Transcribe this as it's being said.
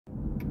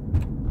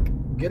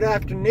Good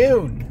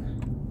afternoon.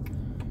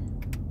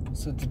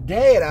 So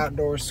today at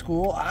outdoor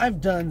school, I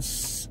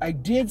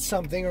did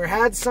something or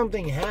had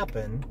something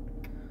happen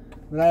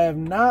that I have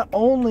not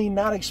only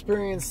not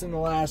experienced in the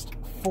last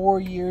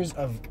 4 years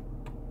of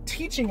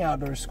teaching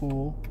outdoor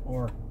school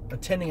or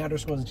attending outdoor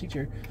school as a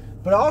teacher,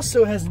 but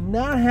also has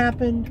not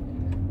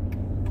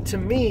happened to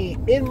me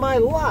in my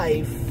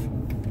life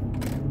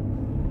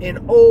in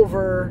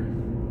over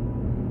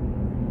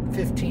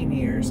 15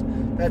 years.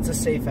 That's a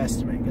safe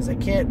estimate because I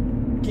can't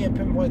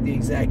pinpoint the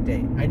exact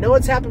date. I know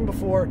it's happened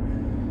before,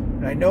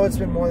 and I know it's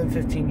been more than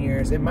 15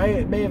 years. It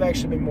may have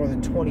actually been more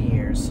than 20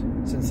 years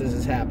since this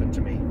has happened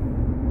to me.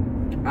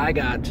 I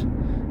got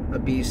a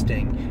bee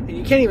sting, and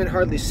you can't even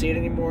hardly see it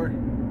anymore.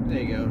 There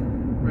you go,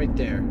 right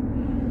there.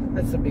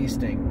 That's the bee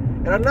sting.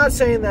 And I'm not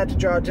saying that to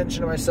draw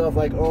attention to myself,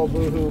 like, oh,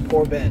 boo-hoo,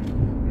 poor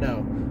Ben.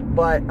 No,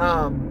 but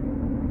I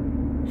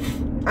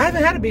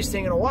haven't had a bee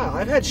sting in a while.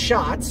 I've had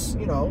shots,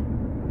 you know,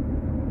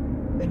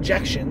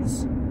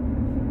 injections,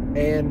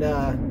 and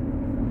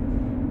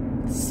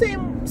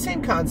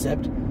same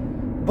concept,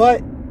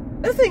 but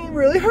that thing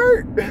really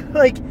hurt.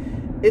 Like,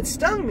 it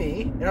stung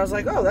me, and I was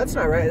like, oh, that's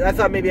not right. I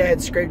thought maybe I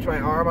had scraped my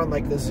arm on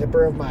like the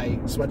zipper of my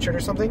sweatshirt or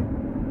something.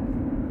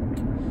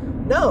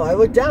 No, I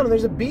looked down and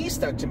there's a bee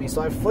stuck to me,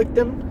 so I flicked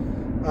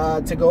him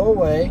to go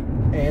away,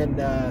 and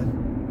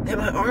then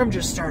my arm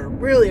just started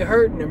really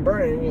hurting and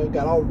burning. You know,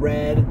 got all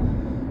red,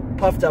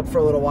 puffed up for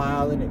a little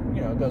while, and it, you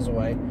know, goes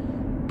away.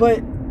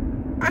 But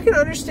I can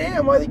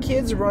understand why the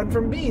kids run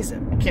from bees.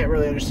 I can't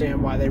really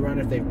understand why they run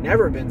if they've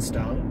never been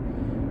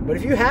stung. But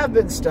if you have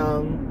been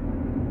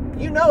stung,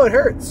 you know it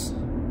hurts.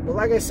 But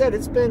like I said,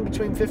 it's been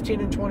between 15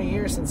 and 20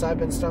 years since I've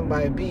been stung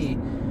by a bee,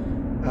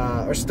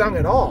 or stung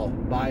at all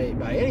by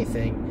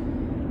anything.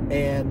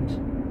 And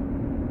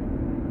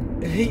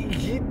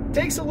it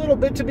takes a little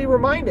bit to be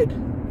reminded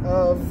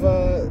of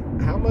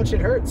how much it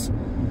hurts.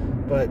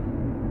 But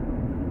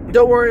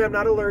don't worry, I'm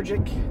not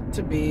allergic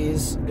to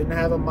bees. Didn't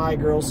have a my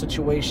girl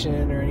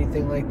situation or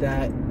anything like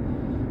that.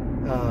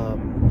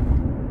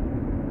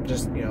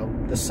 Just, you know,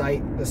 the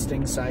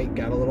sting site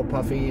got a little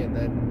puffy and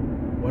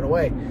then went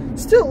away.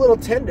 Still a little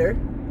tender,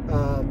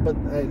 but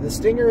the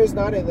stinger is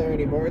not in there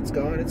anymore. It's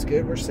gone. It's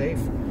good. We're safe.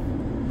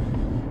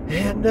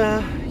 And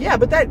yeah,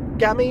 but that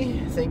got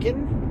me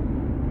thinking,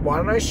 why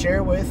don't I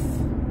share with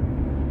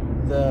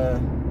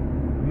the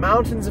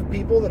mountains of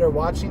people that are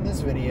watching this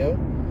video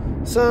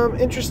some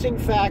interesting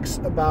facts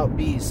about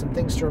bees, some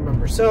things to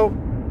remember. So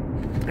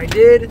I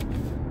did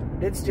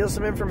steal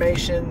some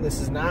information. This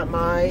is not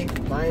my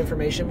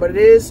information, but it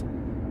is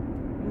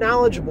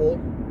knowledgeable,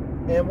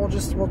 and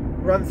we'll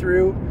run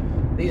through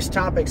these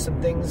topics, some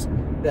things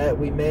that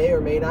we may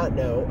or may not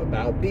know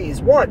about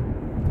bees.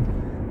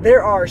 One,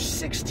 there are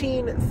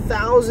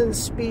 16,000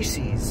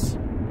 species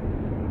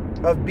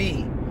of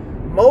bee.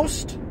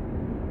 Most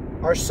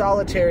are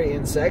solitary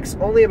insects.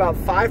 Only about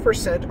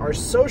 5% are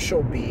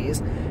social bees,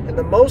 and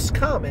the most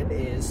common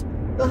is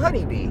the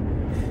honeybee.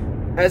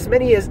 As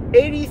many as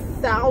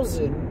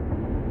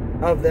 80,000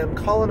 of them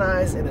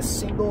colonize in a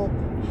single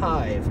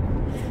hive.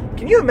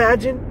 Can you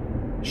imagine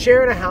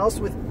sharing a house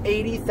with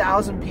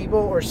 80,000 people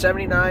or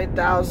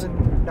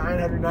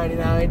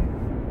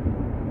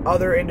 79,999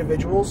 other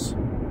individuals?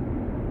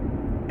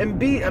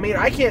 And I mean,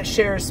 I can't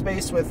share a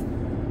space with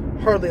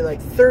hardly like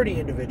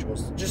 30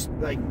 individuals. Just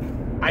like,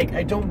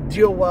 I don't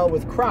deal well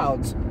with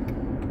crowds,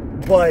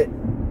 but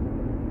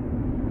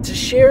to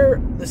share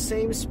the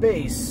same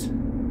space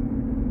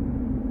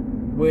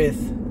with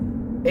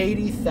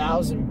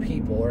 80,000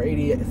 people or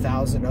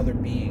 80,000 other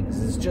beings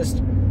is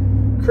just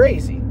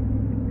crazy.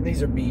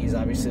 These are bees,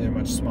 obviously they're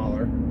much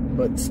smaller,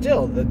 but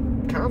still the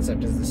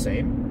concept is the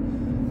same.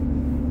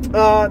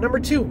 Number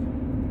 2,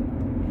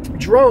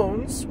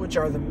 drones, which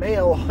are the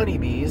male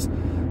honeybees,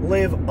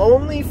 live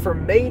only for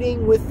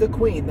mating with the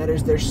queen. That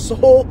is, their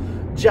sole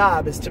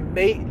job is to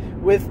mate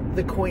with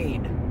the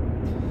queen.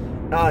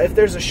 If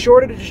there's a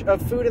shortage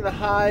of food in the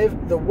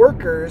hive, the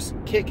workers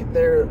kick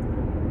the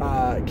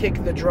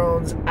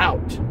drones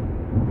out.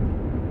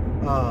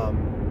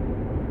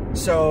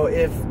 So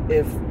if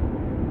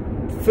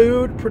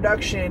food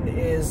production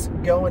is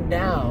going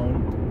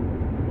down,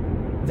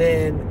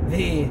 then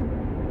the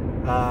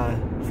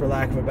for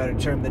lack of a better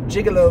term, the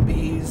gigolo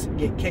bees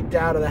get kicked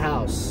out of the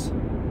house.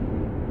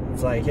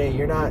 It's like, hey,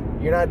 you're not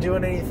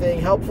doing anything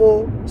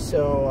helpful,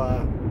 so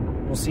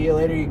we'll see you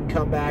later. You can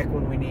come back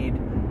when we need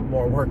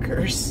more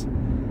workers.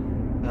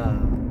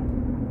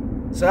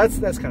 So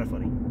that's kind of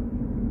funny.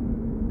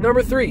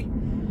 Number 3,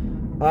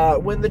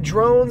 when the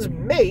drones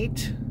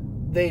mate,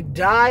 they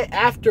die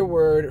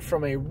afterward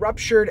from a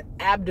ruptured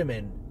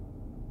abdomen.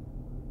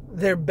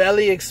 Their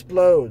belly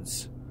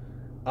explodes.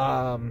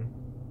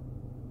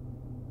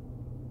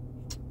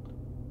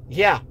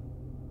 Yeah,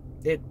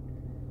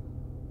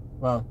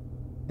 well,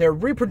 their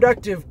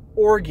reproductive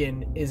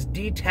organ is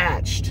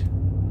detached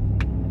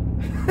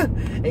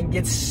and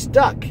gets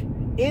stuck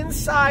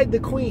inside the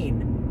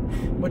queen,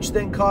 which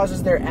then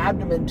causes their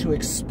abdomen to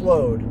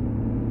explode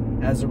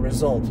as a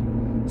result.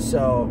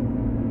 So,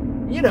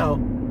 you know,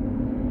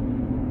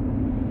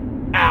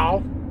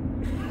 ow.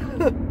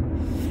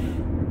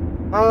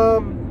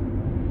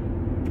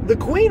 The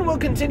queen will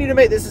continue to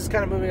mate. This is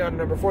kind of moving on to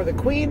number 4. The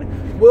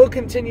queen will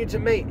continue to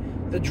mate.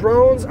 The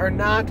drones are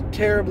not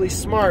terribly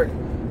smart.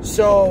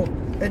 So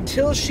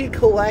until she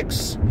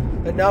collects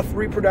enough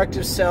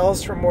reproductive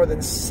cells from more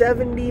than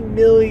 70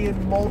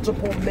 million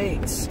multiple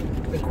mates,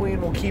 the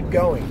queen will keep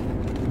going.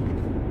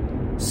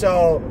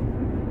 So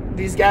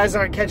these guys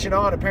aren't catching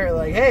on,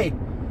 apparently. Like, hey,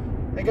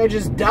 that guy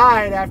just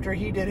died after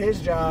he did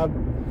his job.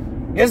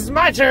 Guess it's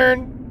my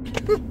turn.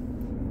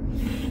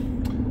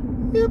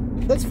 Yep,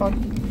 that's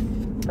fun.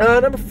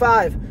 Number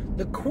 5.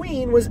 The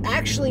queen was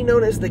actually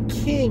known as the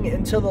king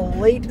until the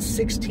late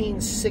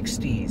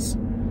 1660s,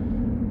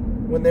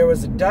 when there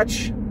was a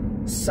Dutch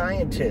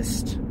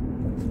scientist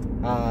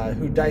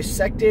who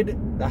dissected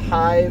the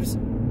hive's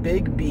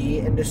big bee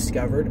and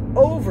discovered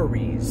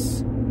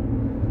ovaries.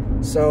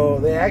 So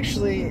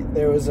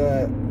there was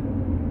a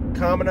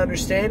common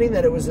understanding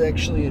that it was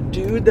actually a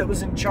dude that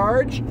was in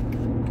charge,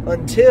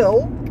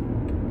 until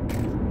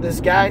this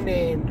guy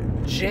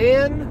named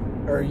Jan,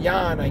 or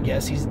Jan, I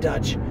guess, he's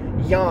Dutch,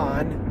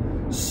 Jan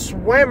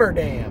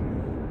Swammerdam.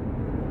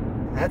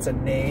 That's a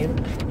name.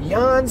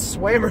 Jan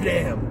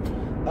Swammerdam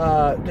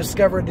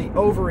discovered the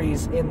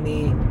ovaries in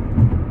the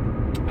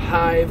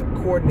hive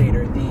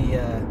coordinator,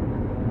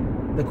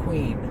 the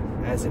queen,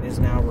 as it is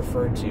now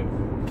referred to.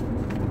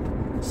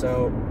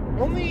 So,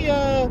 only,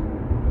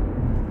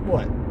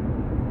 what?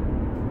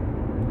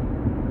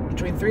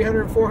 Between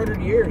 300 and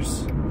 400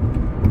 years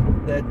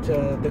that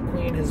the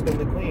queen has been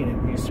the queen.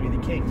 It used to be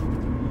the king.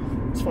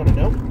 It's fun to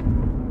know.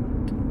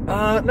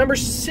 Number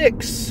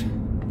 6.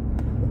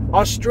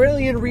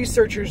 Australian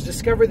researchers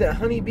discovered that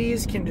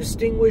honeybees can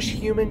distinguish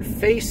human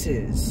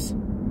faces.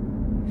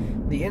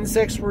 The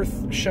insects were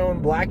shown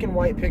black and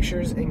white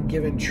pictures and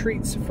given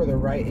treats for the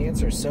right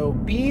answer. So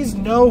bees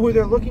know who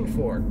they're looking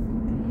for.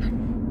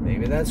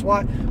 Maybe that's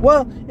why.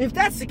 Well, if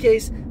that's the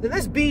case, then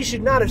this bee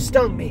should not have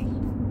stung me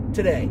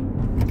today,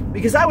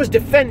 because I was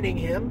defending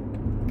him.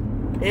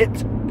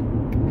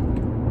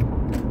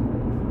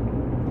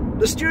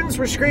 The students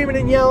were screaming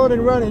and yelling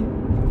and running.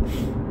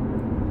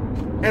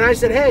 And I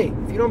said, hey,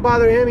 if you don't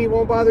bother him, he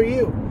won't bother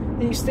you.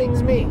 And he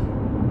stings me.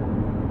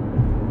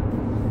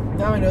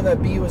 Now I know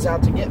that bee was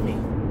out to get me.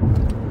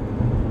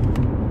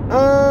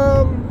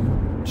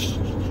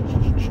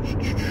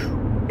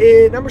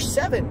 Number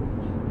 7.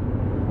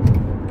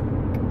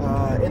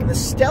 In the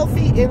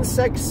Stealthy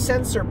Insect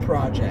Sensor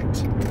Project,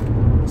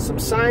 some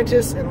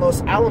scientists in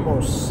Los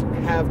Alamos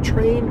have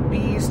trained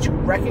bees to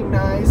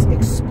recognize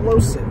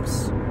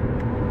explosives.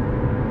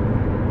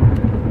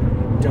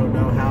 Don't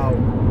know how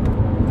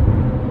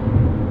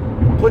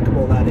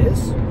applicable that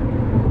is.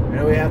 I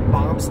know we have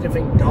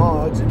bomb-sniffing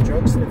dogs and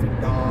drug-sniffing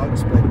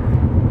dogs, but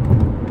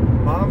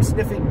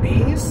bomb-sniffing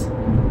bees?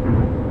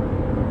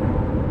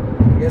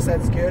 I guess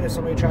that's good if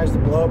somebody tries to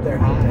blow up their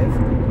hive.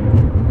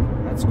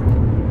 That's cool.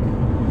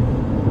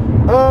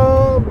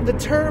 The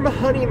term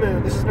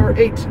honeymoon, this is number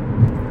 8.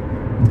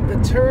 The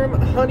term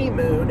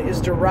honeymoon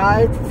is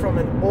derived from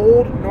an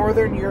old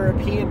Northern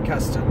European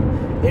custom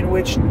in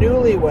which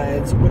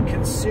newlyweds would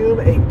consume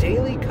a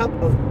daily cup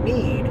of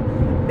mead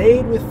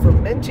made with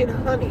fermented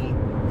honey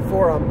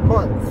for a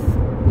month.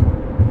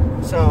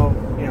 So,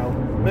 you know,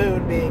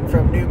 moon being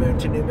from new moon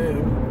to new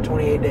moon,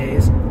 28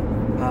 days.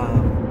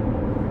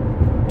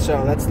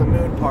 So that's the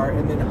moon part,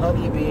 and then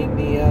honey being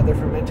the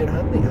fermented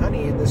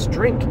honey in this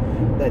drink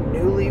that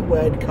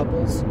newlywed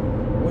couples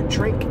would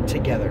drink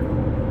together.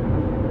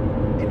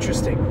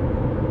 Interesting.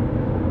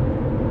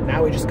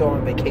 Now we just go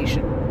on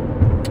vacation.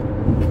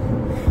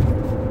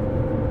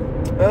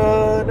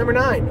 Number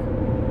 9.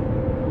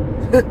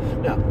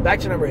 No, back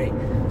to number 8.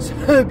 So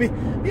it'd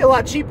be a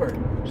lot cheaper.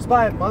 Just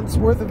buy a month's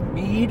worth of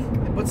mead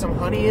and put some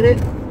honey in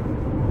it.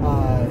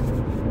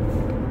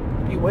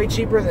 Be way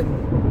cheaper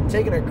than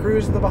taking a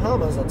cruise to the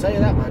Bahamas, I'll tell you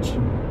that much.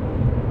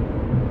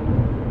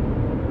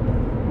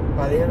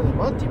 By the end of the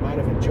month, you might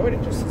have enjoyed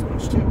it just as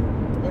much too.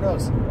 Who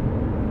knows?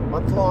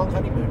 Month-long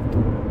honeymoon.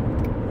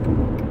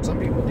 Some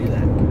people do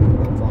that.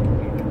 Month-long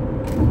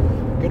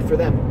honeymoon. Good for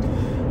them.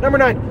 Number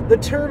 9. The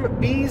term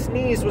bee's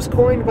knees was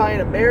coined by an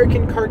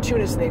American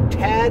cartoonist named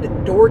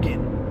Tad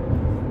Dorgan,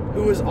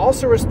 who was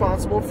also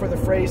responsible for the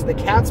phrase the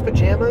cat's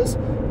pajamas,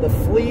 the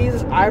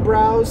flea's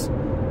eyebrows,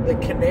 the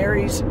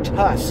canary's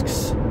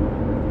tusks.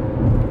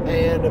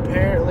 And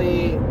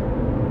apparently,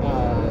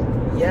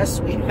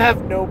 yes, we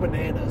have no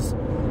bananas.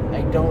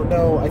 I don't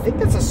know. I think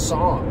that's a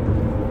song.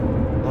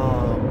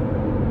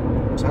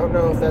 So I don't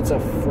know if that's a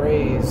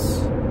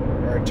phrase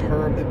or a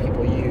term that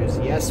people use.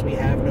 Yes, we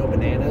have no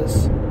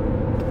bananas. I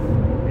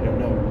don't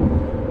know.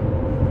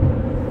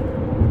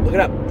 Look it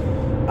up.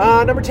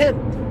 Number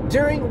 10.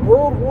 During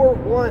World War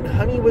I,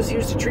 honey was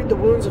used to treat the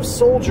wounds of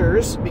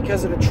soldiers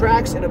because it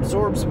attracts and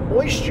absorbs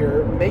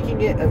moisture,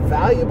 making it a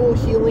valuable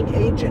healing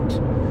agent.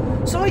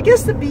 So I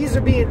guess the bees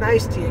are being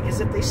nice to you,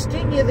 because if they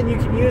sting you, then you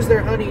can use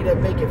their honey to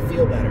make it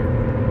feel better.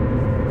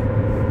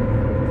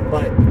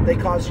 But they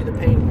caused you the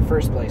pain in the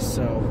first place,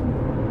 so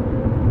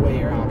weigh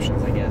your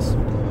options, I guess.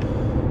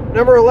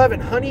 Number 11,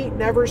 honey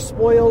never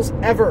spoils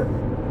ever.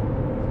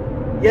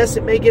 Yes,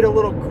 it may get a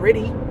little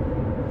gritty,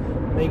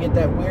 may get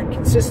that weird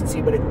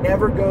consistency, but it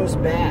never goes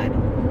bad.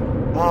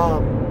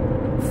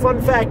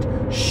 Fun fact,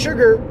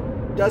 sugar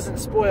doesn't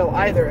spoil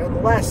either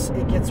unless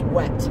it gets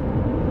wet.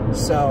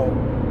 So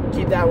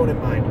keep that one in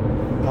mind.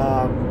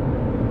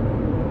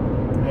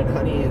 And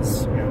honey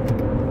is,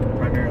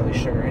 primarily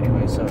sugar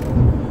anyway, so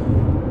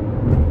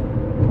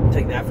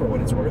take that for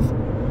what it's worth.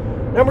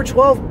 Number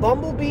 12,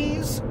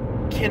 bumblebees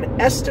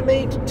can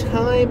estimate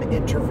time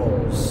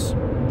intervals.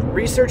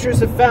 Researchers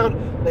have found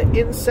that the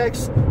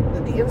insects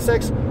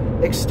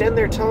extend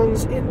their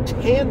tongues in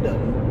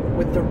tandem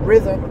with the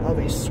rhythm of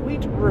a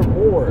sweet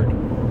reward.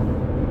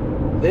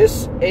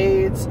 This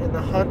aids in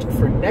the hunt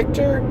for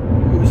nectar,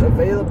 whose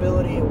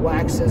availability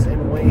waxes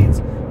and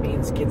wanes,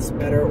 means gets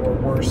better or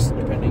worse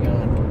depending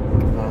on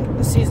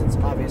the seasons,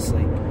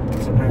 obviously.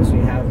 Sometimes we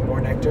have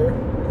more nectar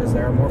because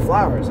there are more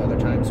flowers, other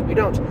times we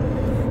don't.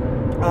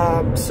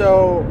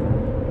 So,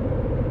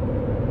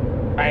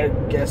 I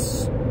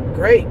guess,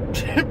 great.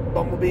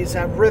 Bumblebees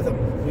have rhythm.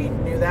 We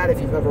knew that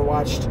if you've ever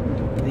watched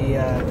the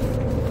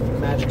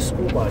Magic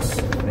School Bus.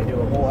 They do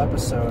a whole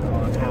episode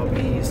on how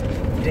bees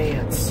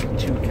dance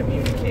to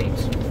communicate.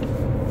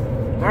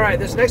 Alright,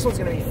 this next one's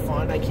going to be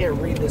fun. I can't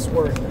read this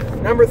word.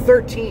 Number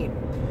 13.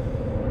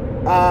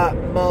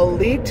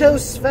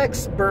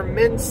 Melitosphex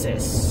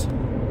burmensis.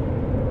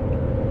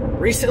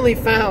 Recently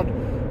found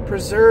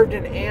preserved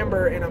in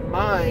amber in a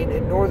mine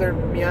in northern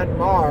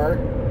Myanmar,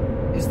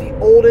 is the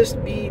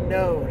oldest bee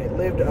known. It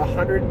lived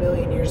 100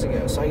 million years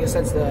ago. So I guess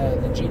that's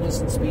the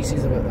genus and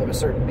species of a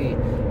certain bee.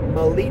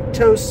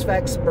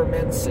 Melitosphex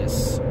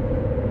burmensis.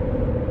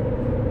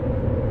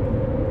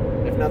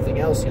 If nothing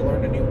else, you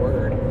learned a new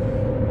word.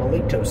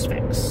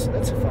 Melitosphex.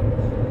 That's a fun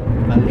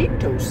one.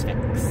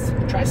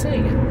 Melitosphex. Try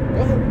saying it.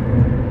 Go ahead.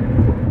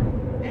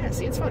 Yeah,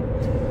 see, it's fun.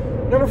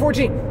 Number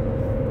 14.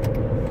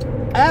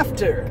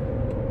 After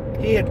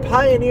he had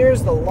pioneered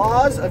the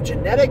laws of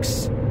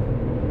genetics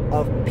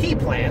of pea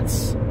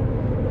plants,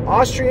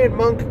 Austrian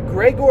monk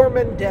Gregor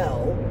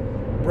Mendel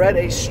bred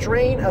a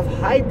strain of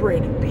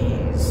hybrid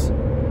bees.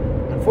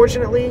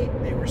 Unfortunately,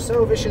 they were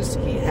so vicious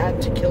he had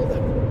to kill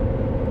them.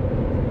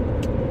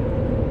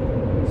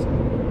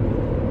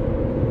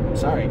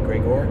 Sorry,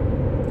 Gregor.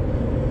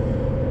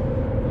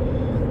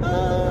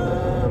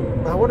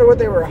 I wonder what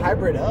they were a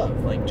hybrid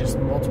of. Like, just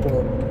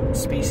multiple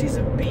species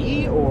of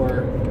bee,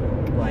 or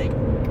like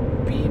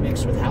bee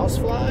mixed with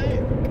housefly?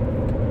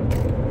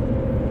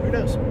 Who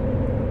knows?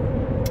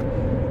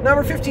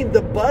 Number 15,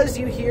 the buzz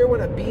you hear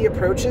when a bee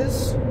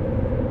approaches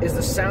is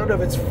the sound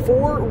of its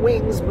 4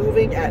 wings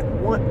moving at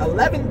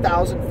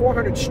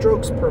 11,400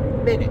 strokes per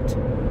minute.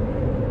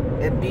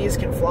 And bees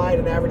can fly at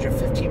an average of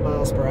 15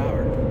 miles per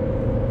hour.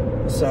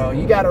 So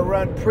you got to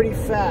run pretty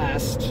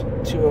fast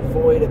to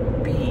avoid a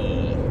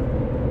bee.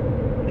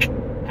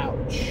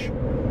 Ouch.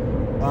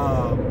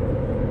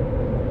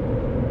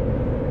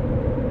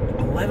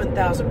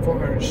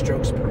 11,400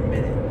 strokes per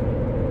minute.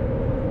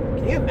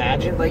 Can you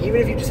imagine? Like,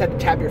 even if you just had to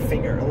tap your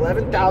finger,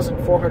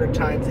 11,400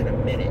 times in a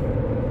minute.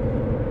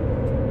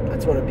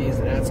 That's what a bee is.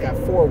 And it's got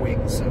 4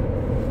 wings, so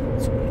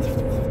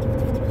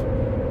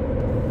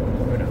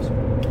who knows?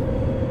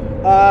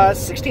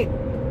 16.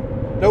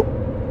 Nope.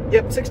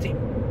 Yep, 16.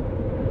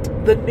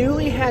 The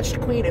newly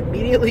hatched queen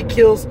immediately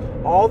kills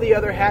all the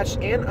other hatched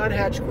and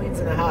unhatched queens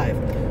in the hive.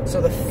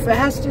 So the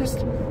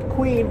fastest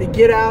queen to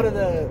get out of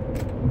the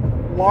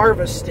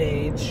larva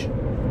stage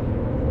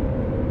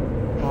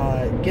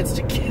gets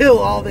to kill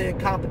all the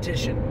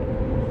competition.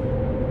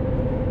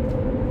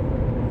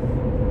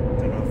 I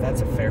don't know if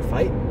that's a fair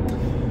fight.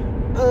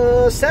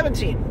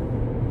 17.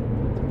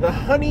 The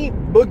honey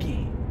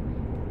boogie.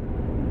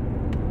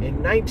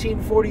 In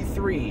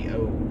 1943.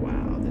 Oh,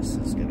 wow. This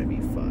is going to be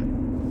fun.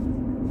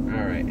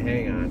 Alright,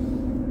 hang on.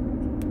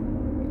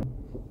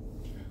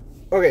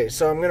 Okay,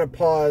 so I'm going to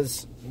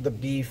pause the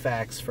bee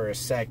facts for a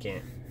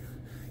second,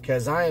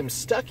 because I am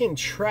stuck in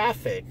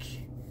traffic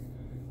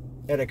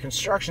at a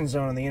construction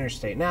zone on the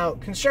interstate. Now,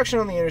 construction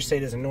on the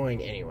interstate is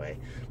annoying anyway.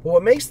 But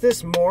what makes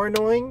this more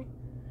annoying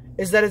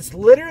is that it's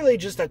literally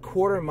just a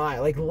quarter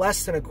mile, like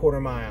less than a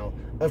quarter mile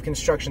of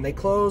construction. They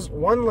close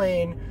one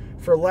lane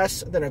for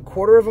less than a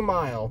quarter of a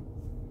mile.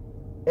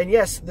 And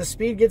yes, the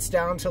speed gets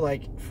down to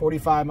like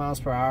 45 miles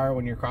per hour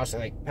when you're crossing,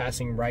 like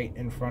passing right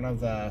in front of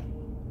the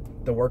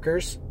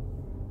workers.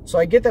 So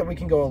I get that we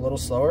can go a little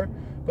slower,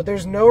 but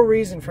there's no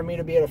reason for me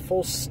to be at a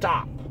full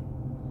stop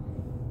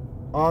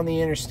on the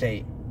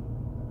interstate.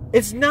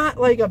 It's not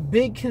like a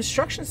big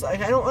construction site.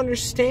 I don't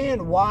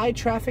understand why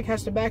traffic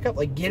has to back up.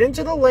 Like, get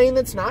into the lane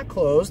that's not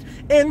closed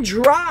and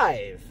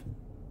drive.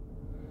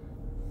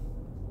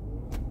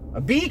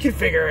 A bee can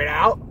figure it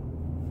out.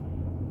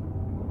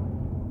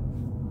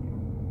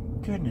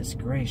 Goodness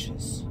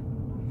gracious.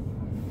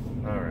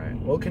 Alright,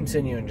 we'll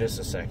continue in just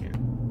a second.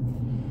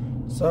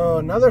 So,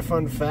 another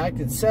fun fact,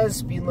 it says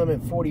speed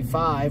limit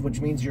 45, which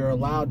means you're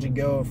allowed to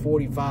go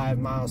 45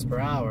 miles per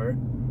hour.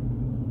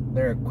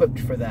 They're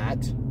equipped for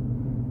that.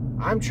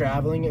 I'm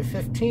traveling at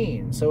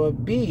 15, so a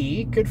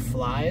bee could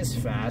fly as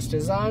fast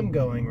as I'm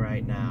going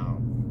right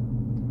now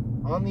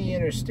on the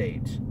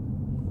interstate.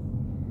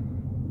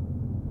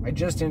 I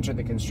just entered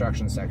the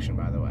construction section,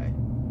 by the way.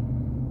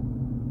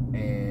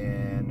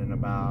 And in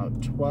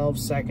about 12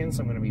 seconds,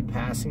 I'm going to be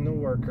passing the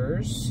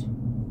workers.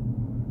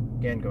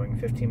 Again, going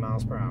 15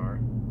 miles per hour.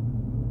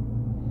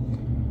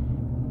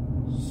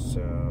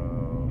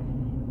 So,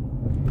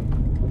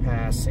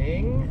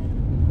 passing.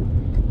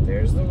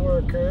 There's the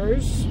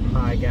workers.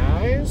 Hi,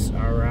 guys.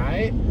 All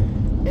right.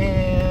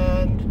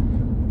 And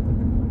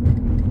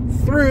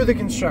through the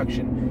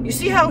construction. You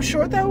see how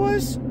short that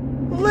was?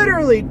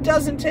 Literally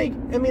doesn't take,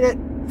 I mean, at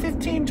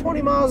 15,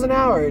 20 miles an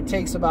hour, it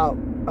takes about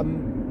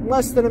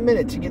less than a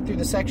minute to get through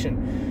the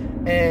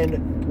section.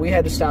 And we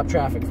had to stop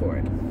traffic for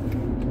it.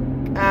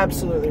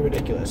 Absolutely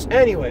ridiculous.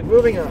 Anyway,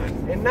 moving on.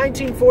 In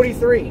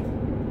 1943,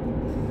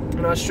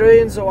 an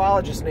Australian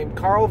zoologist named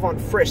Carl von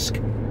Frisch, I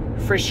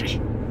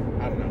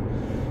don't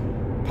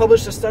know,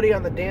 published a study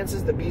on the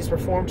dances that bees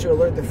perform to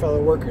alert their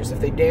fellow workers. If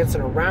they dance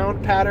in a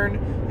round pattern,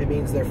 it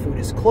means their food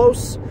is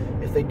close.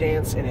 If they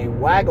dance in a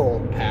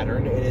waggle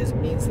pattern, it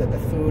means that the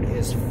food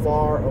is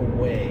far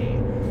away.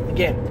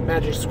 Again,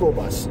 Magic School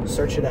Bus.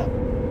 Search it up.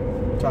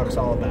 Talks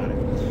all about it.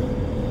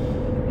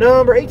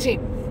 Number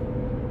 18.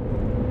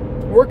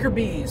 Worker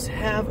bees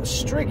have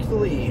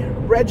strictly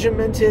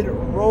regimented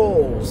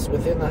roles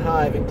within the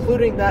hive,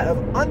 including that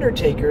of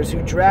undertakers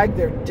who drag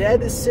their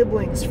dead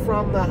siblings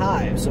from the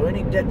hive. So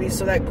any dead bees.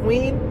 So that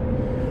queen.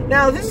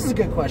 Now, this is a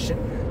good question.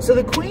 So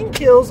the queen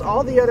kills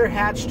all the other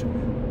hatched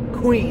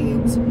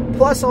queens,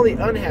 plus all the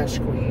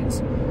unhatched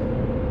queens.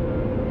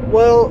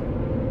 Well,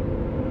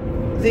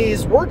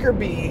 these worker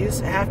bees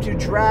have to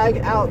drag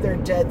out their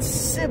dead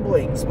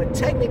siblings, but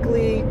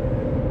technically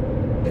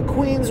the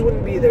queens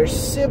wouldn't be their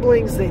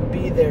siblings, they'd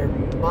be their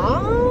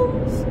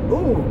moms?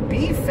 Ooh,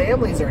 bee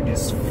families are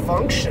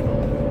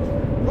dysfunctional.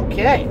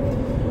 Okay.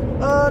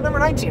 Number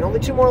 19, only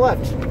 2 more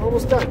left.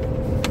 Almost done.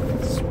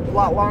 It's a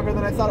lot longer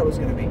than I thought it was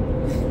going to be.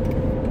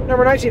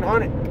 Number 19,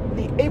 on it.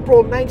 The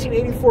April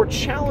 1984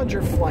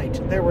 Challenger flight,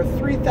 there were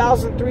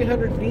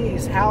 3,300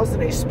 bees housed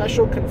in a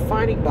special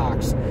confining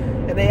box,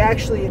 and they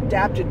actually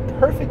adapted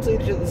perfectly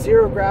to the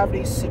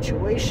zero-gravity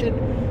situation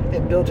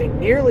and built a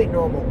nearly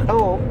normal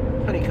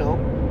honeycomb,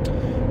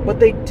 but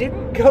they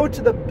didn't go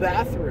to the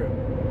bathroom.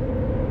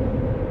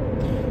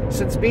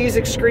 Since bees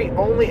excrete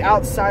only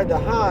outside the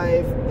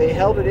hive, they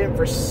held it in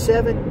for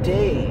 7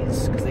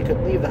 days because they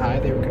couldn't leave the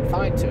hive, they were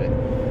confined to it.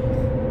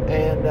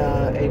 And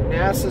a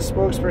NASA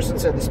spokesperson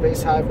said the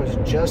space hive was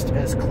just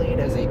as clean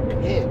as a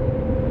pin.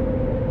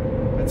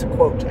 That's a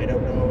quote. I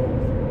don't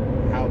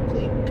know how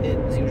clean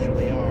pins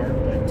usually are,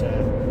 but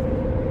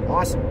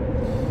awesome.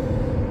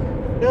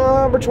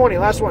 Number 20,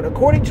 last one.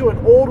 According to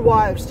an old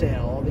wives'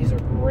 tale, these are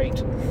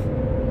great.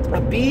 A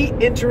bee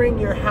entering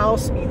your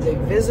house means a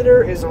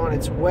visitor is on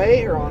its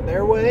way or on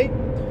their way.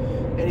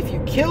 And if you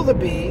kill the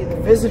bee, the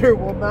visitor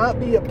will not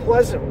be a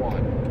pleasant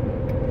one.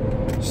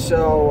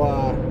 So,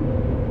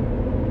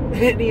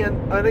 any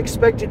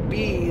unexpected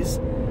bees,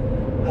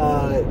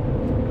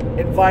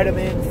 invite them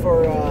in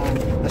for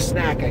a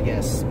snack, I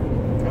guess.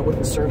 I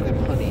wouldn't serve them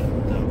honey,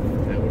 though.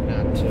 I would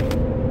not.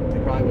 They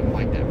probably wouldn't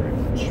like that very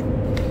much.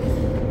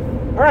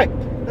 All right,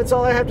 that's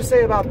all I have to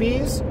say about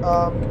bees.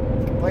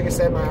 Like I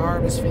said, my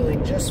arm is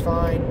feeling just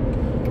fine.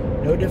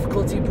 No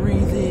difficulty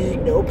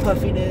breathing, no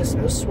puffiness,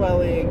 no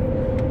swelling.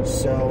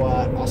 So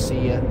I'll see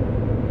you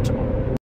tomorrow.